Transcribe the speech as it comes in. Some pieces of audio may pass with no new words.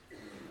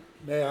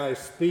May I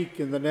speak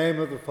in the name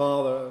of the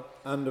Father,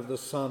 and of the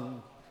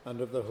Son,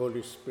 and of the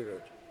Holy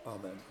Spirit.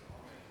 Amen.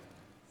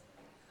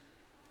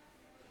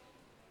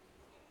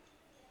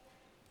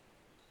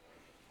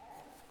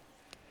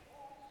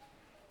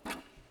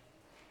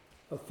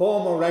 A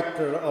former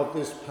rector of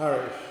this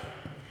parish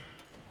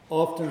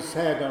often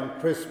said on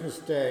Christmas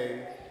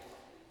Day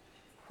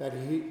that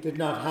he did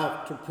not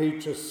have to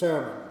preach a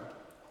sermon,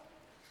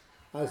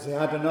 as he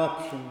had an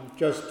option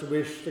just to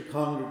wish the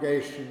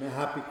congregation a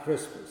happy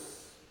Christmas.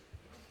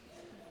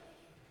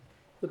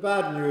 The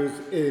bad news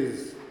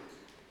is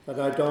that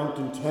I don't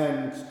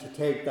intend to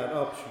take that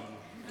option.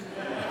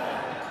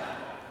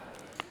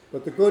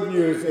 But the good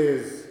news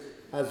is,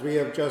 as we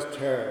have just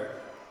heard,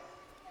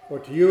 for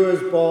to you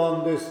is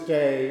born this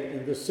day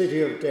in the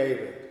city of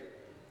David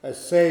a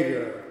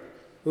Saviour,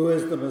 who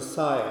is the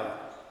Messiah,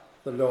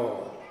 the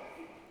Lord.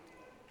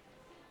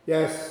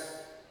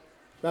 Yes,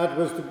 that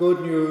was the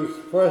good news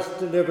first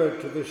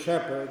delivered to the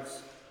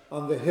shepherds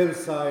on the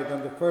hillside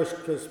on the first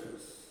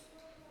Christmas,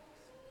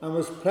 and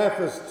was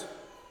prefaced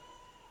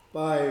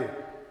by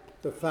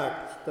the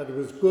fact that it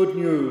was good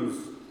news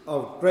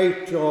of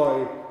great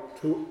joy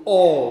to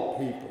all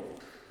people.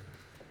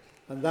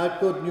 And that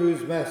good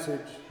news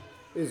message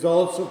is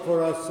also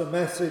for us a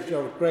message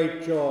of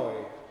great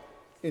joy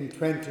in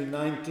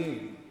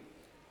 2019.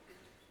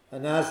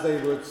 And as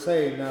they would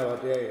say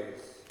nowadays,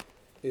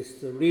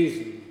 it's the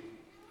reason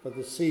for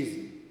the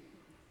season.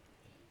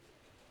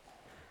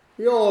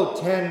 We all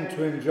tend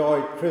to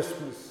enjoy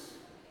Christmas,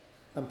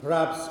 and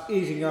perhaps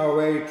eating our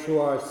way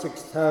through our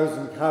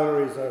 6,000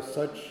 calories or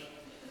such,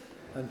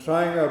 and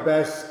trying our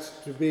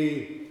best to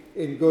be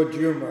in good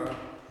humour,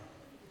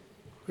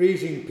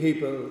 greeting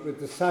people with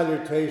the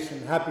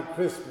salutation, Happy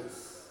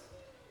Christmas.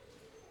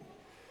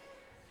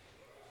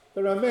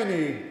 There are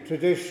many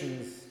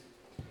traditions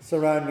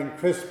surrounding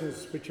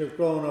Christmas which have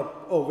grown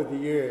up over the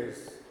years.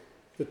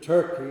 The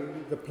turkey,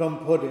 the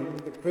plum pudding,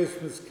 the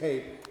Christmas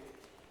cake,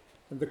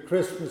 and the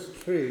Christmas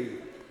tree.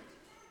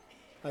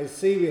 I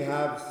see we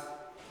have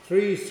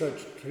 3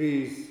 such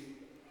trees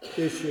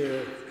this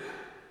year.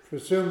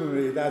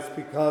 Presumably that's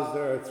because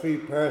there are 3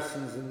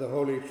 persons in the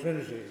Holy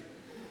Trinity.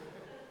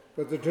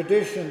 But the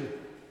tradition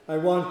I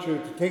want you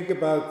to think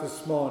about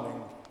this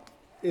morning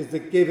is the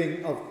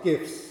giving of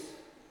gifts.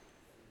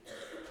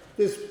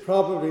 This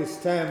probably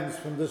stems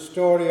from the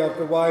story of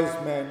the wise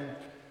men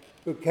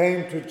who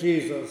came to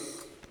Jesus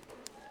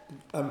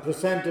and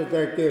presented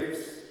their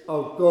gifts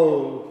of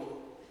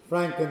gold,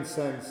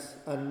 frankincense,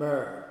 and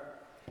myrrh.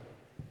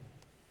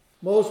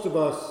 Most of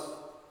us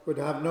would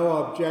have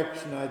no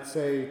objection, I'd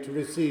say, to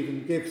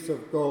receiving gifts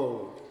of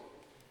gold,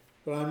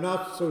 but I'm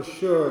not so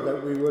sure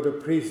that we would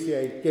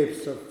appreciate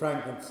gifts of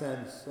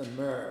frankincense and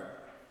myrrh.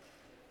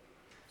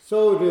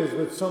 So it is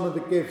with some of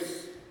the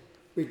gifts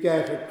we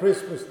get at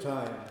Christmas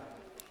time.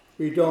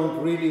 We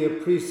don't really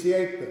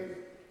appreciate them.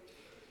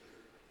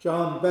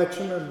 John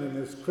Betjeman, in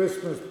his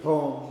Christmas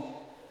poem,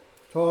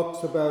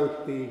 talks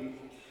about the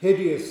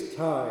hideous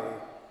tie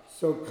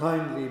so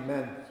kindly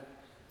meant.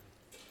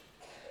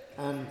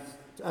 And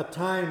at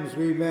times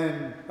we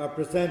men are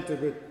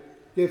presented with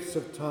gifts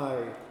of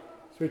ties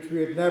which we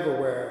would never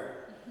wear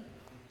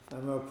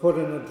and are put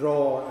in a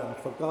drawer and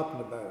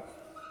forgotten about.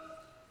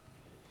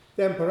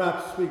 Then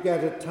perhaps we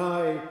get a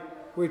tie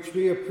which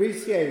we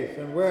appreciate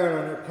and wear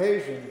on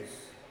occasions,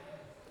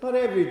 not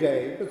every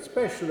day, but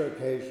special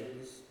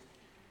occasions.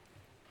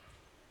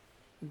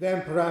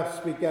 Then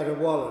perhaps we get a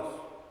wallet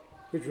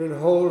which will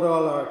hold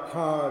all our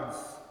cards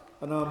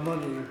and our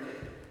money,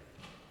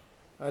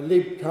 a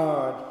leap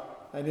card,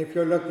 and if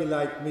you're lucky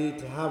like me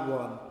to have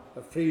one,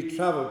 a free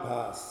travel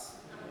pass.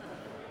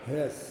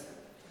 Yes,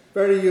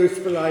 very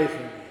useful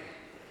item,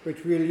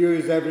 which we'll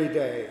use every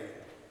day.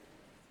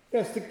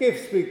 Yes, the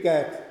gifts we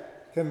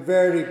get can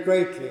vary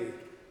greatly.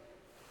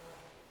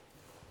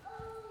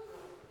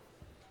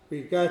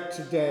 We get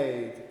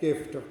today the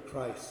gift of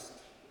Christ.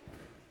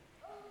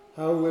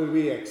 How will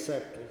we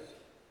accept it?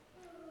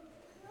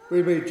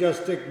 Will we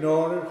just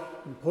ignore it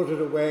and put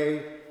it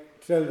away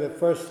till the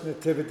first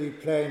nativity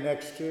play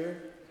next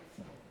year?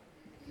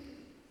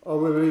 Or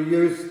will we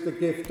use the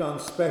gift on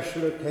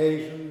special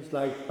occasions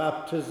like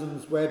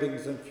baptisms,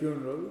 weddings and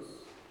funerals?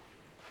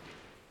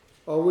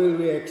 Or will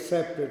we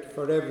accept it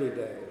for every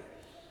day?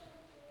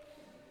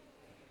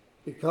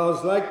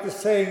 Because like the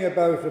saying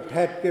about a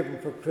pet given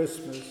for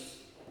Christmas,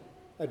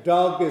 a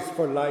dog is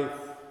for life,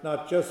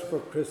 not just for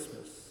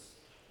Christmas.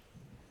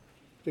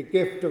 The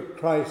gift of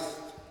Christ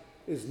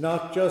is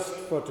not just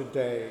for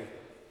today,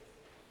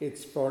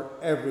 it's for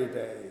every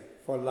day,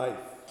 for life.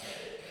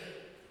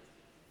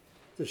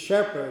 The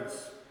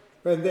shepherds,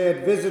 when they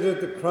had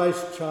visited the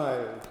Christ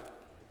child,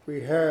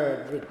 we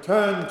heard,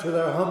 returned to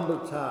their humble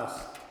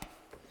task,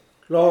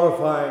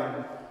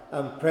 glorifying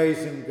and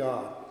praising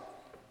God.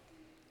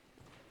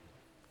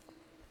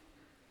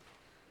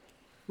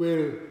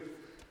 Will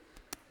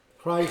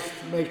Christ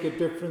make a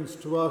difference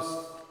to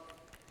us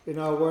in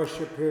our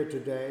worship here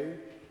today?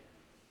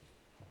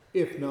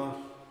 If not,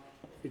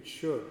 it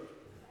should.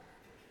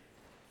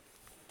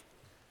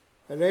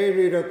 A lay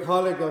reader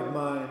colleague of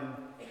mine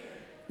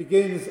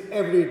begins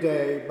every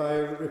day by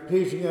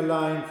repeating a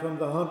line from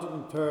the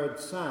 103rd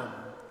Psalm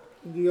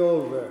in the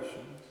Old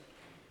Version.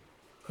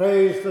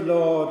 Praise the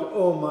Lord,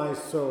 O my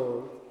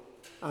soul,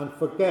 and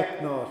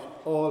forget not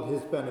all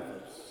his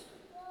benefits.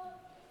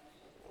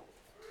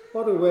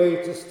 What a way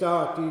to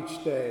start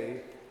each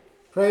day,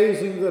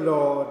 praising the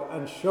Lord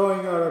and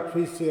showing our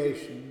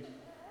appreciation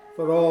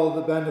for all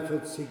the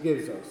benefits he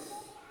gives us.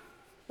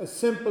 A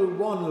simple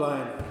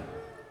one-liner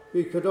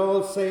we could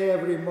all say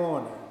every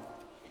morning,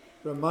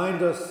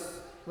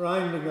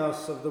 reminding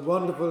us of the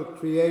wonderful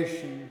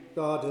creation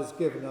God has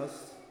given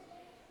us,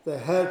 the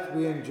health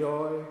we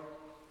enjoy,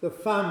 the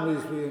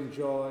families we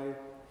enjoy,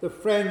 the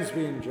friends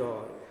we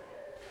enjoy.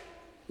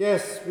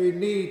 Yes, we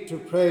need to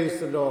praise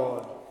the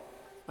Lord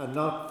and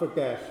not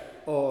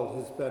forget all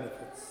his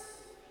benefits.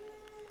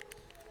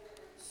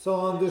 So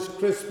on this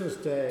Christmas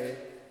day,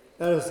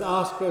 let us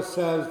ask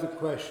ourselves the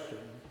question,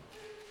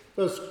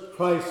 does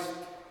Christ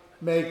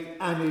make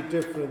any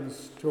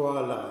difference to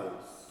our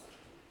lives?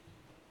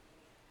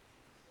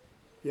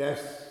 Yes,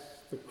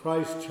 the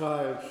Christ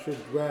child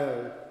should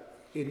dwell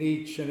in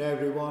each and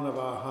every one of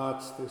our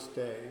hearts this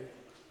day,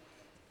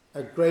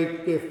 a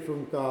great gift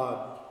from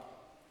God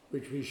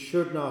which we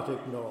should not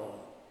ignore.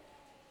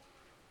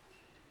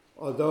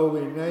 Although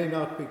we may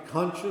not be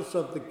conscious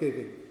of the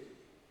giving,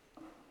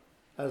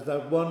 as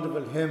that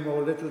wonderful hymn, O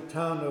Little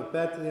Town of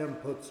Bethlehem,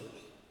 puts it,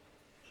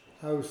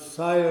 how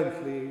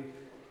silently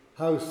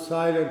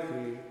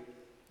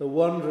the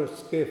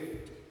wondrous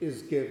gift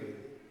is given.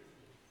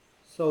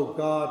 So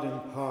God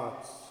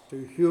imparts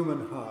to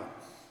human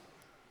hearts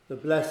the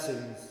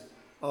blessings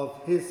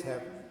of his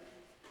heaven.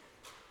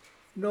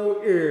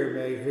 No ear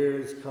may hear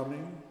his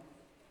coming,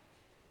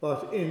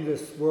 but in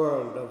this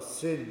world of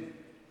sin,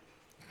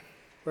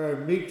 where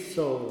meek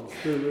souls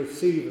will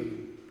receive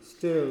him,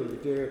 still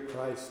dear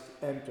Christ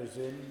enters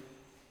in.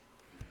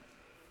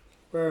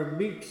 Where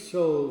meek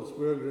souls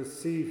will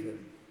receive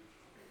him.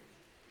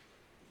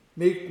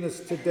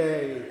 Meekness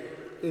today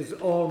is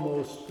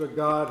almost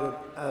regarded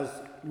as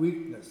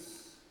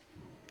weakness.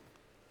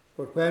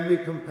 But when we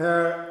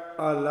compare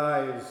our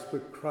lives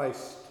with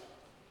Christ,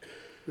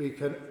 we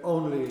can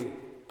only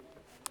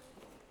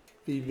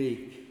be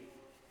meek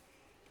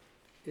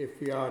if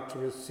we are to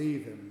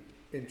receive him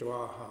into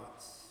our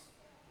hearts.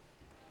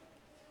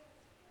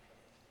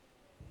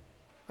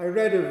 I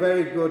read a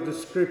very good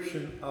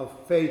description of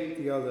faith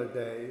the other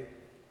day,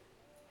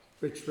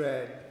 which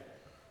read,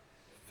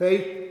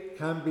 faith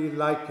can be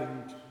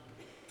likened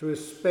to a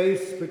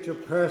space which a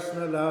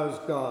person allows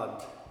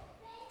God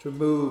to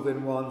move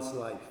in one's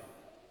life.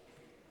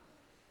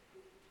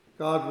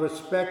 God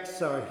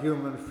respects our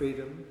human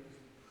freedom,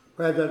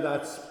 whether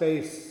that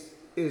space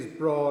is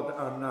broad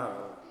or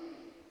narrow.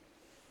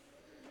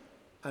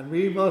 And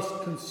we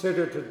must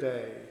consider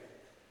today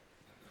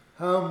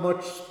how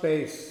much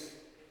space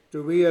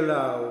do we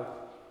allow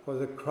for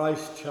the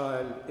Christ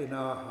child in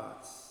our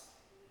hearts.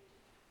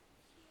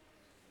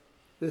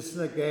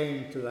 Listen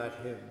again to that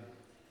hymn.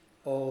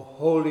 O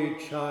holy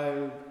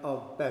child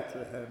of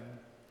Bethlehem,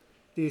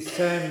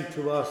 descend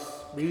to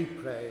us, we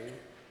pray.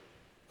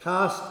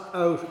 Cast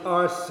out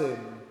our sin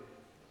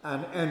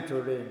and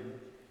enter in.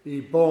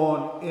 Be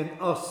born in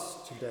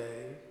us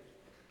today.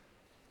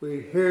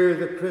 We hear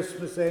the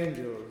Christmas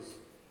angels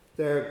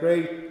their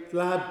great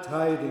glad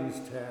tidings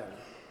tell.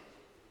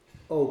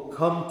 O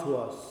come to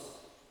us,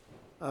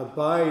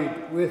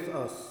 abide with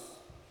us,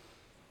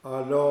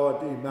 our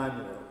Lord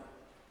Emmanuel.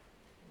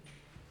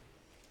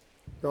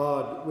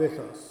 God with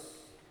us.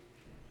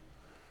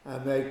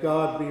 And may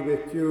God be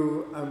with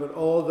you and with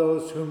all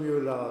those whom you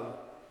love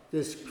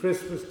this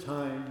Christmas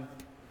time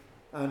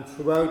and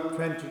throughout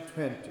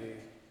 2020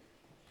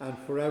 and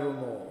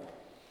forevermore.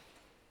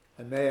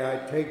 And may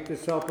I take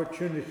this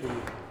opportunity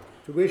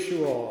to wish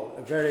you all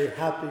a very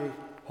happy,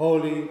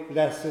 holy,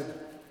 blessed,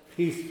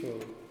 peaceful,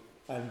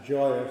 and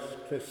joyous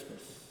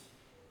Christmas.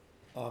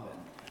 Amen.